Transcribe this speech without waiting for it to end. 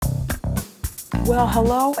Well,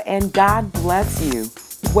 hello and God bless you.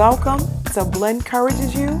 Welcome to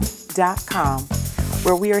BlenCouragesYou.com,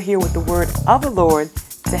 where we are here with the word of the Lord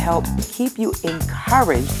to help keep you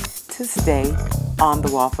encouraged to stay on the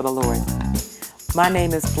wall for the Lord. My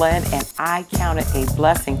name is Blen, and I count it a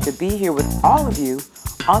blessing to be here with all of you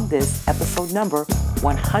on this episode number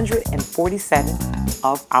 147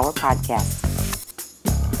 of our podcast.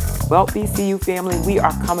 Well, BCU family, we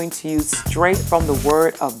are coming to you straight from the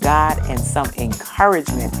Word of God and some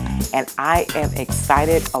encouragement. And I am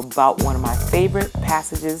excited about one of my favorite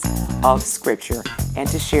passages of Scripture and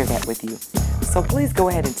to share that with you. So please go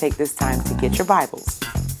ahead and take this time to get your Bibles,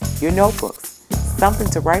 your notebooks, something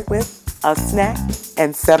to write with, a snack,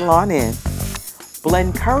 and settle on in. Blen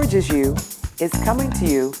Encourages You is coming to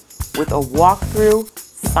you with a walk through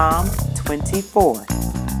Psalm 24.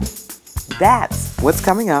 That's what's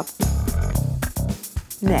coming up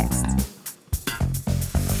next.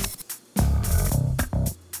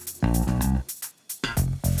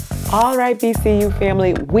 All right, BCU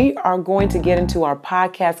family, we are going to get into our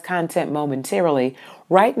podcast content momentarily.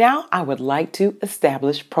 Right now, I would like to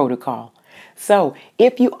establish protocol. So,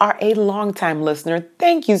 if you are a longtime listener,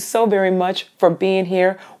 thank you so very much for being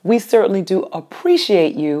here. We certainly do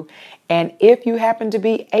appreciate you. And if you happen to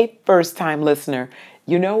be a first-time listener,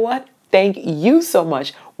 you know what? Thank you so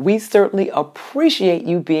much. We certainly appreciate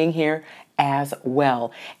you being here as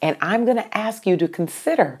well. And I'm going to ask you to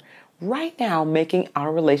consider right now making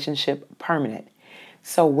our relationship permanent.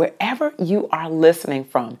 So wherever you are listening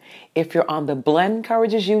from, if you're on the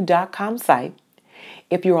BlenCouragesYou.com site,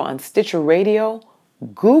 if you're on Stitcher Radio,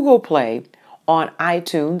 Google Play, on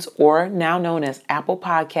iTunes, or now known as Apple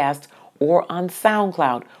Podcasts, or on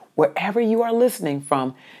SoundCloud, wherever you are listening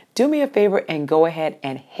from, do me a favor and go ahead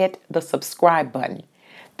and hit the subscribe button.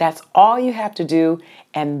 That's all you have to do,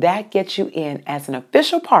 and that gets you in as an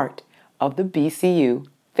official part of the BCU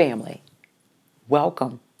family.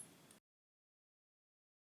 Welcome.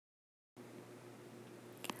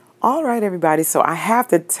 All right, everybody. So I have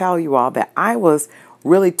to tell you all that I was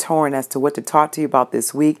really torn as to what to talk to you about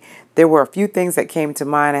this week. There were a few things that came to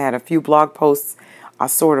mind. I had a few blog posts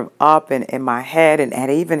sort of up and in my head, and had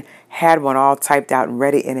even had one all typed out and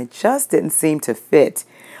ready, and it just didn't seem to fit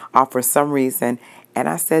for some reason. And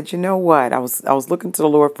I said, you know what? I was looking to the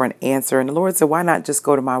Lord for an answer, and the Lord said, why not just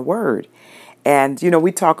go to my word? And,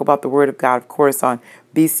 we talk about the word of God, of course, on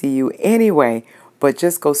BCU anyway, but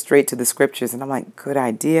just go straight to the scriptures. And I'm like, good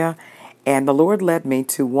idea. And the Lord led me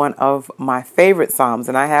to one of my favorite Psalms,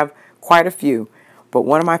 and I have quite a few, but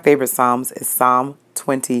one of my favorite Psalms is Psalm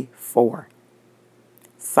 24.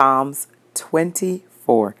 Psalms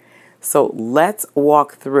 24. So let's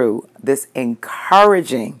walk through this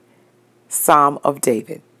encouraging Psalm of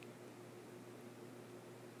David.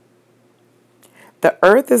 The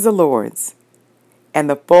earth is the Lord's, and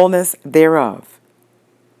the fullness thereof,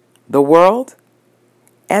 the world,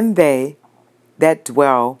 and they that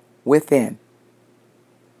dwell within.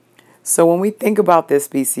 So when we think about this,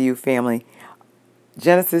 BCU family,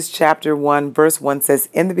 Genesis chapter 1, verse 1 says,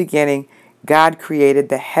 in the beginning, God created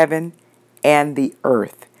the heaven and the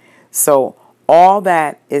earth. So all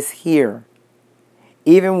that is here,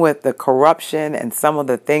 even with the corruption and some of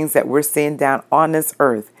the things that we're seeing down on this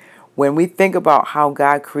earth, when we think about how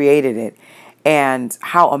God created it and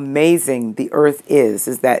how amazing the earth is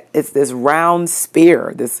that it's this round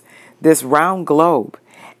sphere, this round globe,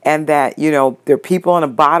 and that, there are people on the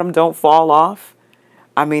bottom don't fall off.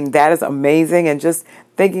 I mean, that is amazing. And just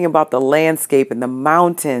thinking about the landscape and the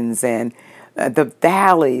mountains and the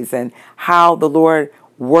valleys and how the Lord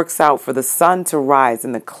works out for the sun to rise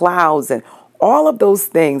and the clouds and all of those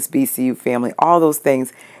things, BCU family, all those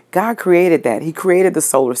things, God created that. He created the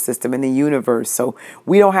solar system and the universe. So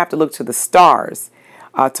we don't have to look to the stars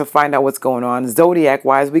to find out what's going on.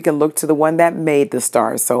 Zodiac-wise, we can look to the one that made the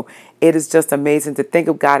stars. So it is just amazing to think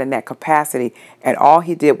of God in that capacity. And all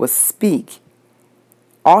he did was speak.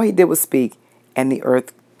 All he did was speak, and the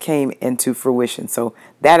earth came into fruition. So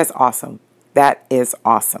that is awesome. That is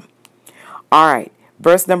awesome. All right.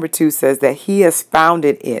 Verse number 2 says that he has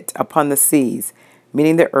founded it upon the seas,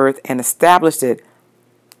 meaning the earth, and established it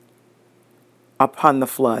upon the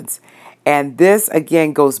floods. And this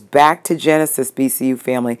again goes back to Genesis, BCU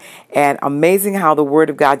family, and amazing how the word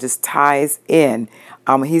of God just ties in.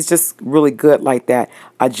 He's just really good like that.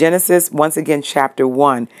 Genesis, once again, chapter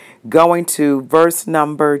 1, going to verse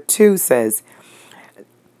number 2 says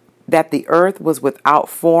that the earth was without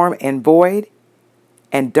form and void,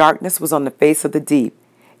 and darkness was on the face of the deep.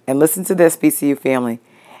 And listen to this, BCU family.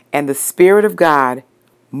 And the Spirit of God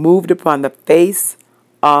moved upon the face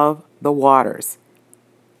of the waters.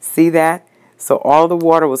 See that? So all the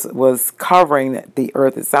water was covering the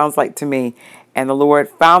earth, it sounds like to me. And the Lord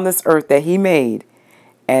found this earth that he made,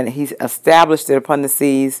 and he established it upon the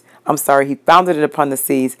seas. He founded it upon the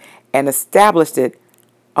seas and established it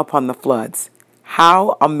upon the floods.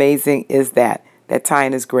 How amazing is that? That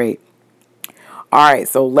tie-in is great. All right,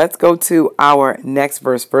 so let's go to our next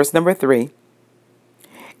verse, verse number 3.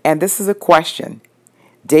 And this is a question.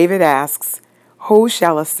 David asks, who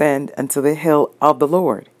shall ascend unto the hill of the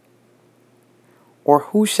Lord? Or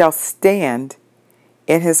who shall stand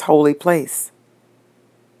in his holy place?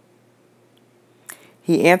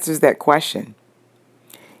 He answers that question.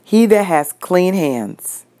 He that has clean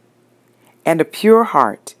hands and a pure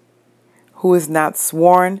heart, who has not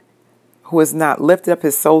lifted up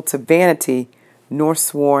his soul to vanity, nor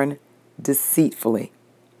sworn deceitfully.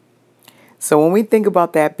 So when we think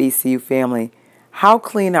about that, BCU family, how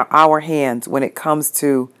clean are our hands when it comes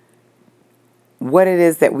to what it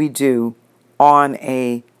is that we do on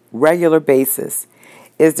a regular basis?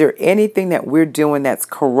 Is there anything that we're doing that's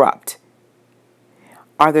corrupt?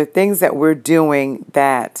 Are there things that we're doing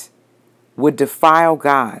that would defile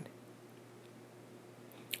God?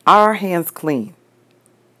 Are our hands clean?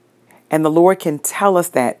 And the Lord can tell us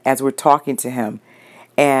that as we're talking to him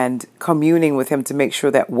and communing with him to make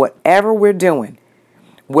sure that whatever we're doing,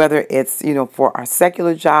 whether it's, for our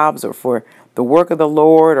secular jobs or for the work of the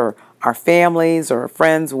Lord or our families or our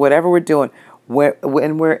friends, whatever we're doing,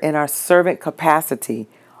 when we're in our servant capacity,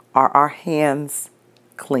 are our hands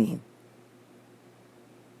clean?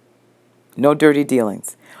 No dirty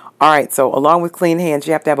dealings. All right, so along with clean hands,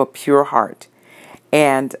 you have to have a pure heart.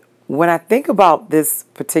 And when I think about this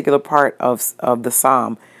particular part of the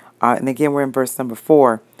psalm, and again, we're in verse number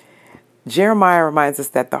 4, Jeremiah reminds us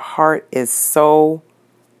that the heart is so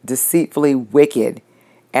deceitfully wicked,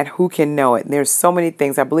 and who can know it? And there's so many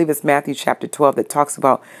things. I believe it's Matthew chapter 12 that talks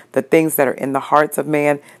about the things that are in the hearts of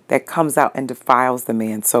man that comes out and defiles the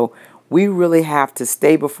man. So we really have to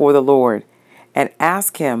stay before the Lord and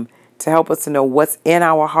ask him to help us to know what's in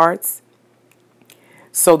our hearts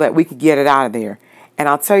so that we can get it out of there. And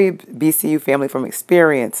I'll tell you, BCU family, from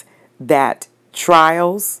experience, that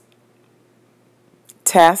trials,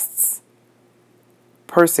 tests,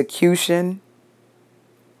 persecution,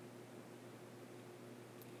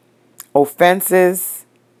 offenses,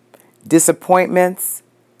 disappointments,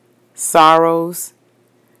 sorrows,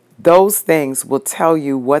 those things will tell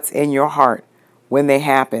you what's in your heart when they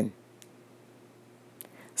happen.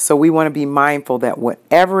 So we want to be mindful that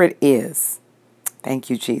whatever it is, thank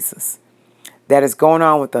you, Jesus, that is going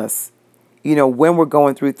on with us, when we're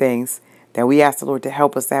going through things, that we ask the Lord to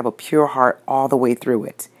help us to have a pure heart all the way through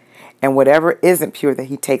it. And whatever isn't pure, that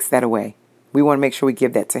he takes that away. We want to make sure we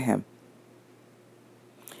give that to him.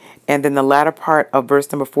 And then the latter part of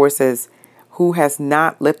verse number 4 says, who has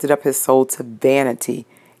not lifted up his soul to vanity,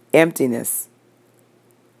 emptiness,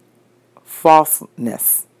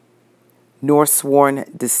 falseness, nor sworn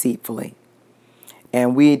deceitfully.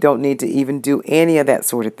 And we don't need to even do any of that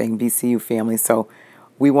sort of thing, BCU family. So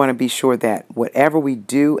we want to be sure that whatever we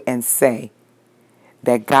do and say,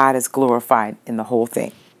 that God is glorified in the whole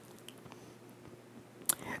thing.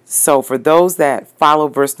 So for those that follow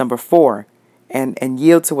verse number 4 and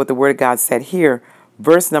yield to what the word of God said here,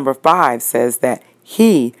 verse number 5 says that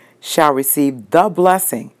he shall receive the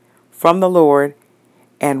blessing from the Lord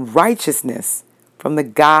and righteousness from the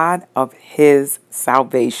God of his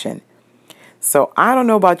salvation. So I don't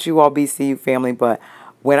know about you all, BCU family, but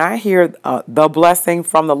when I hear the blessing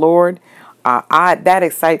from the Lord, that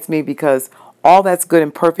excites me because all that's good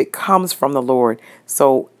and perfect comes from the Lord.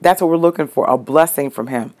 So that's what we're looking for, a blessing from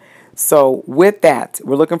him. So with that,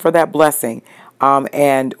 we're looking for that blessing,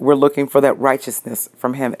 and we're looking for that righteousness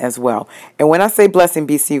from him as well. And when I say blessing,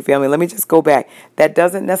 BCU family, let me just go back. That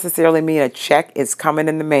doesn't necessarily mean a check is coming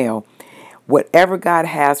in the mail. Whatever God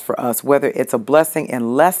has for us, whether it's a blessing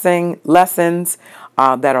in lessons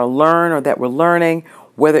that are learned or that we're learning,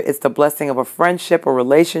 whether it's the blessing of a friendship or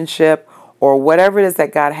relationship, or whatever it is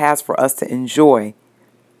that God has for us to enjoy,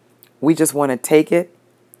 we just want to take it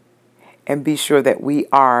and be sure that we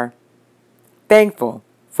are thankful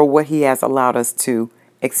for what he has allowed us to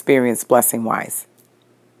experience blessing-wise.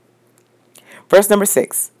 Verse number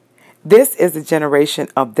 6, this is the generation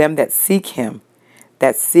of them that seek him,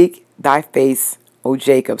 that seek thy face, O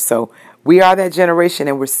Jacob. So we are that generation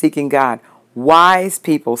and we're seeking God. Wise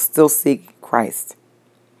people still seek Christ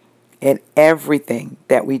in everything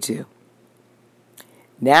that we do.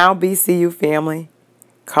 Now, BCU family,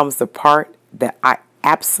 comes the part that I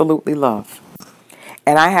absolutely love.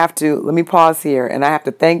 And let me pause here, and I have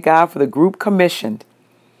to thank God for the group commissioned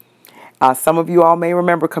Some of you all may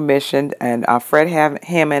remember Commissioned, and Fred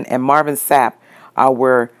Hammond and Marvin Sapp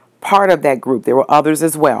were part of that group. There were others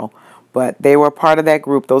as well, but they were part of that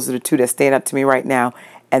group. Those are the two that stand up to me right now.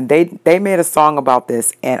 And they made a song about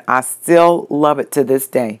this, and I still love it to this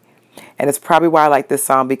day. And it's probably why I like this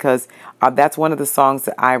song, because that's one of the songs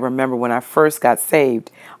that I remember when I first got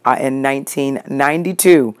saved in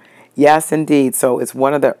 1992. Yes, indeed. So it's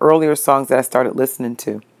one of the earlier songs that I started listening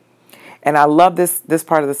to. And I love this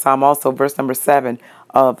part of the psalm also, verse number 7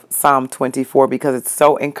 of Psalm 24, because it's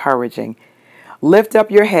so encouraging. Lift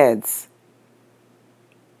up your heads,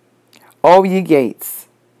 O ye gates,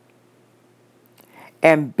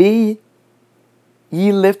 and be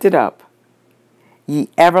ye lifted up, ye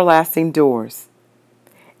everlasting doors,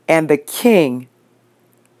 and the King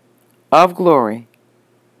of glory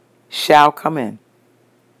shall come in.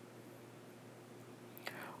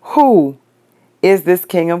 Who is this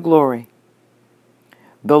King of glory?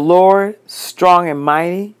 The Lord strong and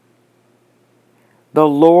mighty, the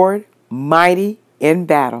Lord mighty in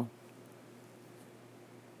battle.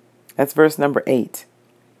 That's verse number 8.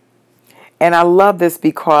 And I love this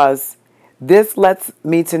because this lets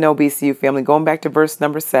me to know, BCU family, going back to verse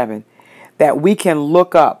number 7, that we can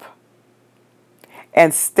look up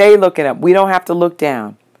and stay looking up. We don't have to look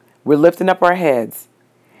down. We're lifting up our heads,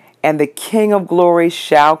 and the King of glory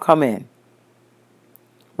shall come in.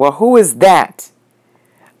 Well, who is that?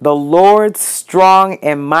 The Lord strong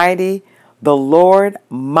and mighty, the Lord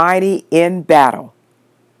mighty in battle.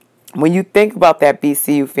 When you think about that,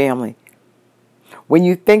 BCU family, when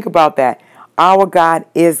you think about that, our God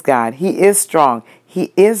is God. He is strong.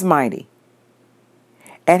 He is mighty.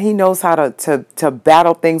 And he knows how to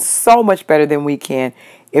battle things so much better than we can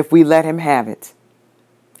if we let him have it.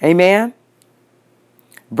 Amen?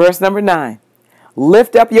 Verse number 9.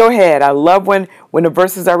 Lift up your head. I love when the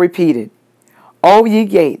verses are repeated. O ye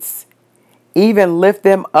gates, even lift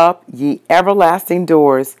them up, ye everlasting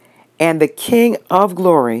doors, and the King of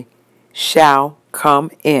glory shall come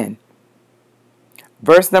in.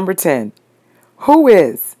 Verse number 10. Who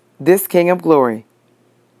is this King of glory?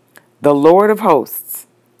 The Lord of hosts.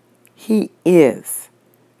 He is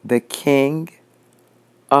the King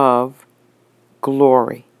of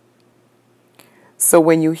glory. So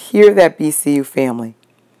when you hear that, BCU family,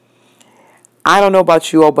 I don't know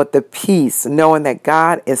about you all, but the peace, knowing that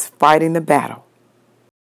God is fighting the battle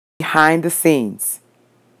behind the scenes.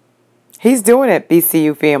 He's doing it,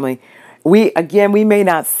 BCU family. We may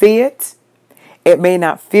not see it. It may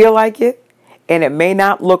not feel like it. And it may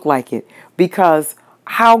not look like it. Because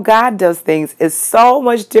how God does things is so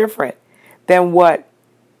much different than what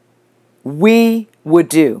we would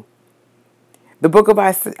do. The book of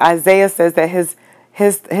Isaiah says that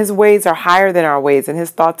his ways are higher than our ways, and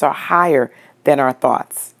his thoughts are higher than our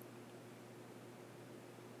thoughts.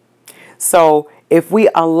 So if we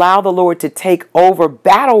allow the Lord to take over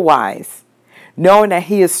battle-wise, knowing that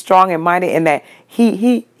he is strong and mighty and that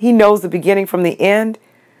he knows the beginning from the end,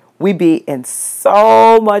 we be in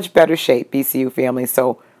so much better shape, BCU family.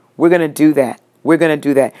 So we're going to do that. We're going to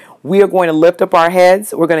do that. We are going to lift up our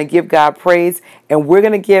heads. We're going to give God praise, and we're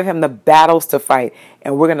going to give him the battles to fight,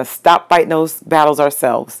 and we're going to stop fighting those battles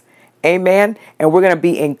ourselves. Amen. And we're going to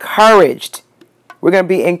be encouraged. We're going to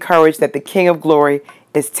be encouraged that the King of glory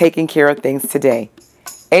is taking care of things today.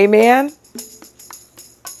 Amen.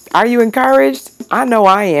 Are you encouraged? I know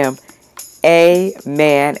I am.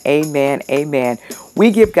 Amen. Amen. Amen.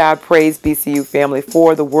 We give God praise, BCU family,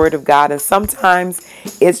 for the word of God. And sometimes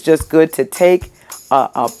it's just good to take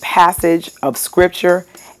a passage of scripture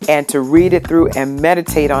and to read it through and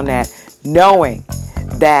meditate on that, knowing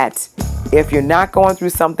that if you're not going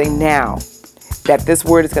through something now, that this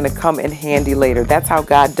word is going to come in handy later. That's how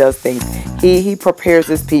God does things. He prepares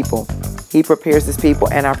his people. He prepares his people,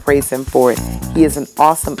 and I praise him for it. He is an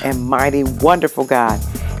awesome and mighty, wonderful God.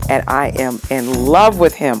 And I am in love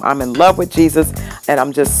with him. I'm in love with Jesus. And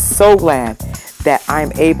I'm just so glad that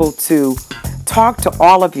I'm able to talk to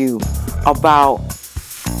all of you about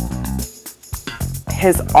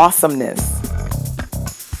his awesomeness,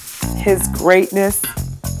 his greatness,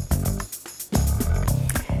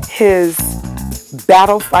 his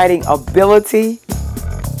battle fighting ability,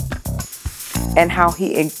 and how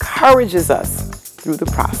he encourages us through the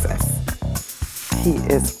process. He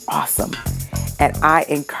is awesome. And I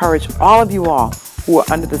encourage all of you all who are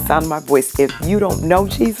under the sound of my voice, if you don't know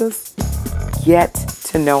Jesus, get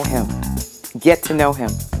to know him. Get to know him.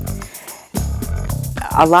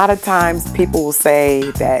 A lot of times people will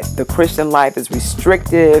say that the Christian life is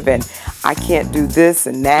restrictive and I can't do this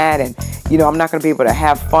and that, and I'm not going to be able to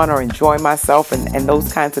have fun or enjoy myself and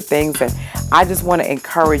those kinds of things. And I just want to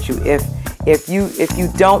encourage you, If you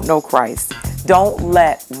don't know Christ, don't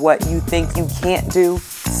let what you think you can't do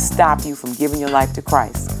stop you from giving your life to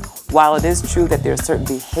Christ. While it is true that there are certain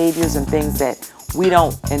behaviors and things that we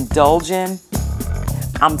don't indulge in,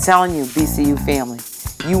 I'm telling you, BCU family,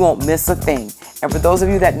 you won't miss a thing. And for those of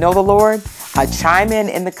you that know the Lord, chime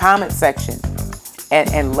in the comment section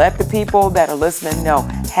and let the people that are listening know,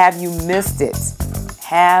 have you missed it?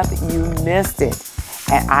 Have you missed it?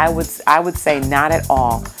 And I would say not at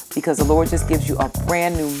all, because the Lord just gives you a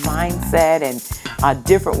brand new mindset and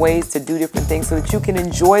different ways to do different things so that you can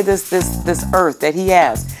enjoy this earth that He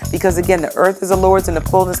has. Because again, the earth is the Lord's and the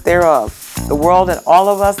fullness thereof, the world and all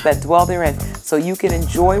of us that dwell therein. So you can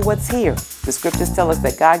enjoy what's here. The scriptures tell us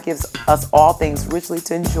that God gives us all things richly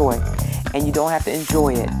to enjoy, and you don't have to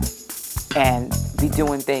enjoy it and be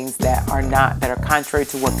doing things that are contrary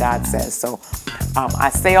to what God says. So I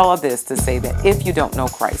say all of this to say that if you don't know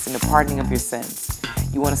Christ and the pardoning of your sins,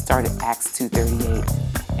 you want to start at Acts 2:38,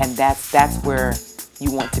 and that's where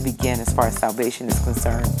you want to begin as far as salvation is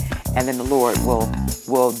concerned, and then the Lord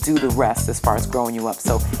will do the rest as far as growing you up.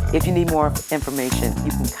 So if you need more information,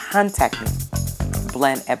 you can contact me,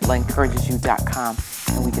 blen@blenencouragesyou.com,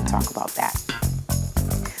 and we can talk about that.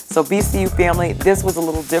 So BCU family, this was a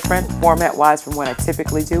little different format-wise from what I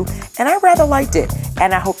typically do, and I rather liked it,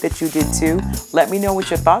 and I hope that you did too. Let me know what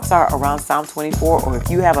your thoughts are around Psalm 24, or if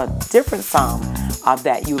you have a different psalm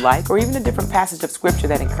that you like, or even a different passage of scripture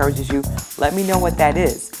that encourages you, let me know what that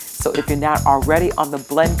is. So if you're not already on the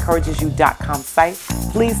blenencouragesyou.com site,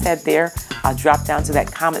 please head there. I'll drop down to that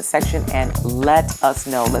comment section and let us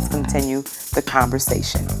know. Let's continue the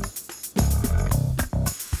conversation.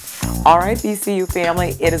 All right, BCU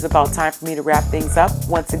family, it is about time for me to wrap things up.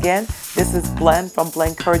 Once again, this is Blen from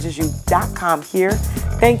blenencouragesyou.com here.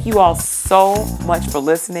 Thank you all so much for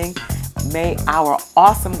listening. May our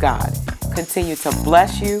awesome God continue to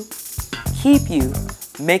bless you, keep you,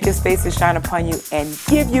 make His face to shine upon you, and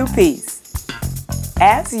give you peace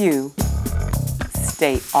as you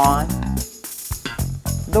stay on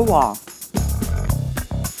the wall.